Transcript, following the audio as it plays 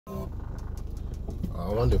I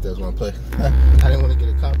wonder if there's one play. I didn't want to get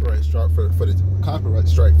a copyright strike for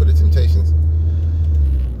the Temptations.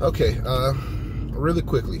 Okay, really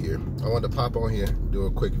quickly here, I wanted to pop on here, do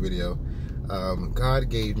a quick video. God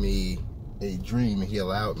gave me a dream, and He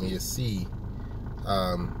allowed me to see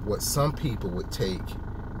what some people would take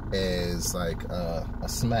as like a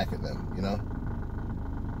smack at them, you know.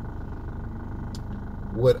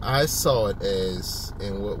 What I saw it as,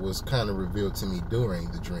 and what was kind of revealed to me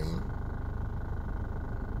during the dream,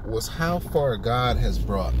 was how far God has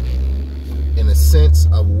brought me in a sense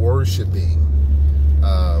of worshiping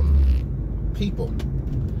people.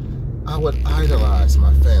 I would idolize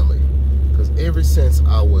my family because ever since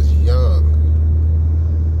I was young,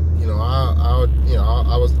 you know, I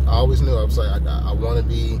always knew I was like, I want to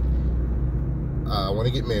be, I want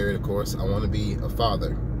to get married, of course. I want to be a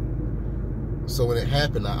father. So when it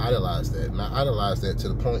happened, I idolized that, and I idolized that to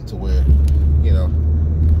the point to where, you know,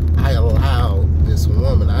 I allowed this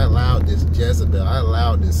woman, I allowed this Jezebel, I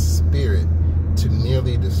allowed this spirit to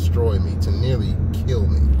nearly destroy me, to nearly kill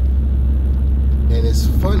me. And it's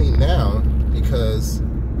funny now because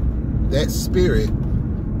that spirit,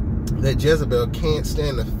 that Jezebel, can't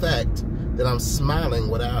stand the fact that I'm smiling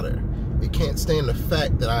without her. It can't stand the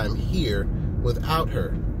fact that I'm here without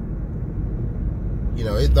her. You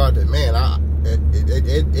know, it thought that, man,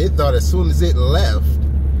 it thought as soon as it left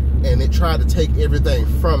and it tried to take everything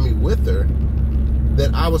from me with her,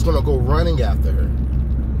 that I was going to go running after her.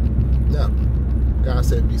 No. God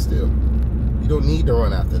said, be still. You don't need to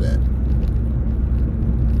run after that.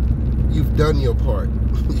 You've done your part.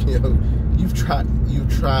 You know, you've tried,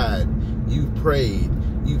 you've prayed,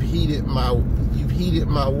 you've heeded my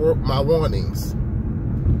warnings.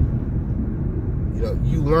 You know,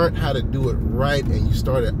 you learned how to do it right, and you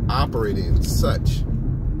started operating in such.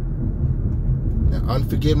 Now,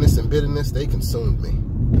 unforgiveness and bitterness, they consumed me.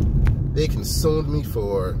 They consumed me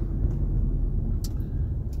for,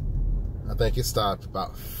 I think it stopped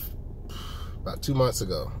about 2 months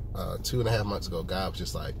ago, 2.5 months ago. God was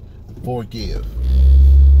just like, forgive.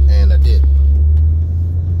 And I did.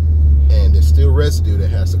 And there's still residue that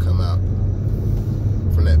has to come out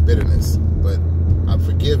from that bitterness. But I've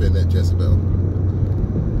forgiven that Jezebel.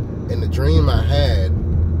 And the dream I had,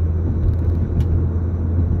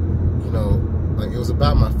 you know, like, it was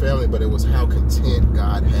about my family, but it was how content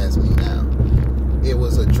God has me now. It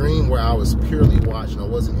was a dream where I was purely watching. I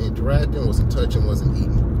wasn't interacting, wasn't touching, wasn't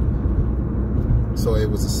eating. So it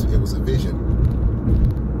was a vision.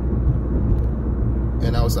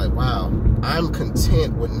 And I was like, wow, I'm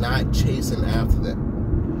content with not chasing after that.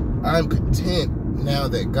 I'm content now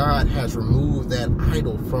that God has removed that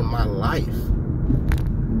idol from my life.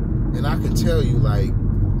 And I can tell you, like,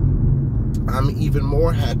 I'm even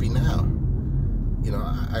more happy now. You know,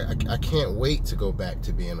 I can't wait to go back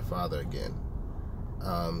to being a father again.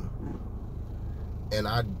 And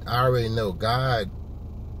I already know God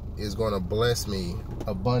is going to bless me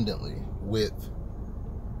abundantly with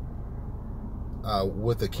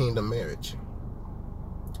a kingdom marriage.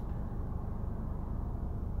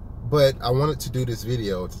 But I wanted to do this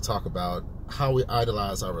video to talk about how we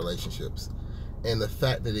idolize our relationships and the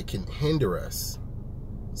fact that it can hinder us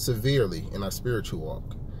severely in our spiritual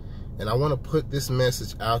walk. And I want to put this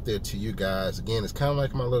message out there to you guys. Again, it's kind of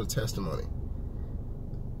like my little testimony.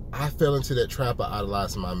 I fell into that trap of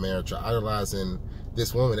idolizing my marriage, or idolizing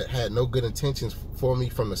this woman that had no good intentions for me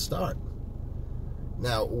from the start.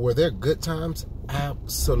 Now, were there good times?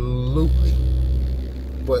 Absolutely.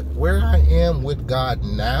 But where I am with God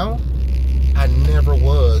now, I never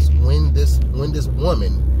was when this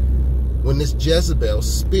Jezebel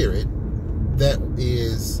spirit that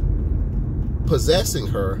is possessing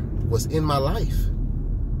her was in my life.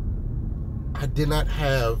 I did not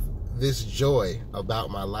have this joy about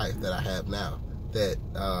my life that I have now that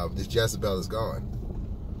this Jezebel is gone.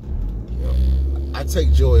 You know, I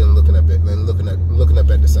take joy in looking up at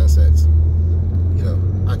the sunsets. You know,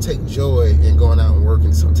 I take joy in going out and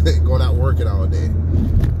working working all day.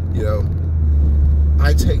 You know,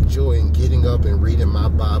 I take joy in getting up and reading my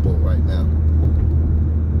Bible right now.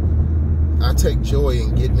 I take joy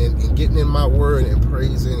in getting in my word and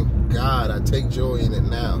praising God. I take joy in it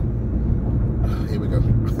now. Here we go.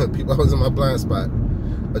 People, I was in my blind spot.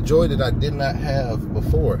 A joy that I did not have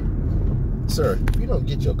before. Sir, if you don't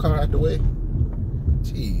get your car out the way,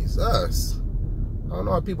 Jesus. I don't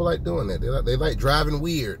know how people like doing that. They like driving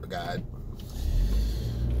weird, God.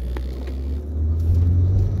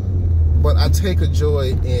 But I take a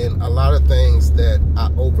joy in a lot of things that I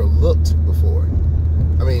overlooked before.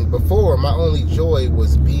 I mean, before, my only joy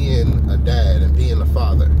was being a dad and being a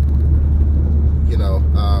father. You know,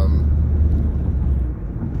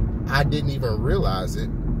 I didn't even realize it.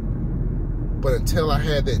 But until I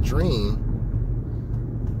had that dream,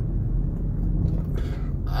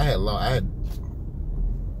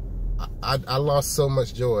 I lost so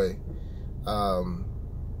much joy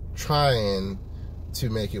trying to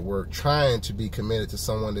make it work, trying to be committed to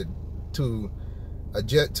someone to a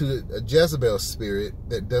Jezebel spirit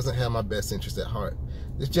that doesn't have my best interest at heart.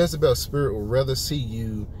 This Jezebel spirit will rather see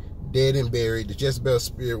you dead and buried. The Jezebel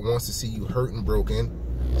spirit wants to see you hurt and broken.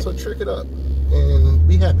 So trick it up and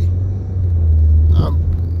be happy.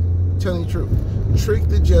 I'm telling you the truth. Trick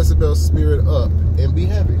the Jezebel spirit up and be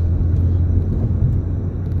happy.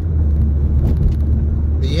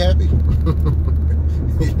 Be happy.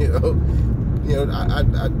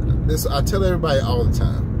 I tell everybody all the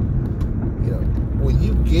time. You know, when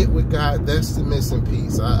you get with God, that's the missing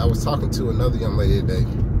piece. I was talking to another young lady today.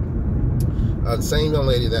 The same young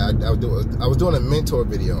lady that I was doing a mentor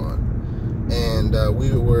video on, and I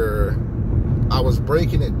was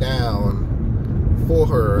breaking it down for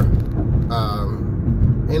her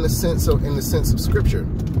in the sense of scripture,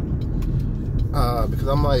 because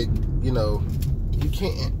I'm like, you know, you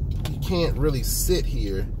can't really sit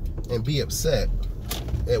here and be upset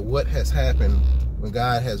at what has happened when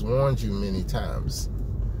God has warned you many times.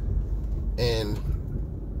 And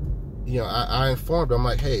you know, I informed her, I'm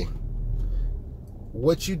like, hey,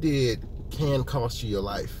 what you did can cost you your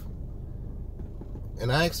life.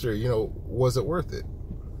 And I asked her, you know, was it worth it?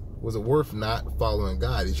 Was it worth not following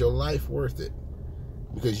God? Is your life worth it?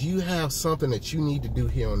 Because you have something that you need to do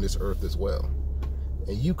here on this earth as well.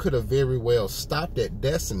 And you could have very well stopped that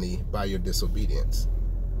destiny by your disobedience.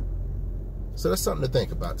 So that's something to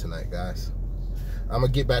think about tonight, guys. I'm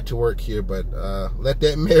going to get back to work here, but let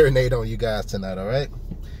that marinate on you guys tonight, all right?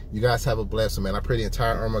 You guys have a blessed one, man. I pray the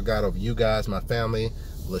entire armor of God over you guys, my family,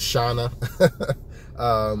 Lashana,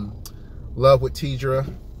 Love with Tiandra,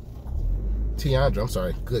 I'm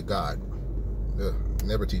sorry, good God.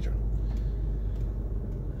 Never Tiandra.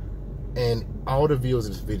 And all the viewers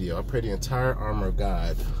of this video, I pray the entire armor of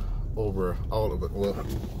God over all of it, well,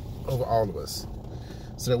 over all of us,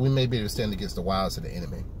 so that we may be able to stand against the wiles of the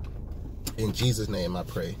enemy. In Jesus' name I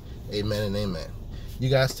pray. Amen and amen. You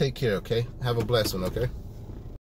guys take care, okay? Have a blessed one, okay?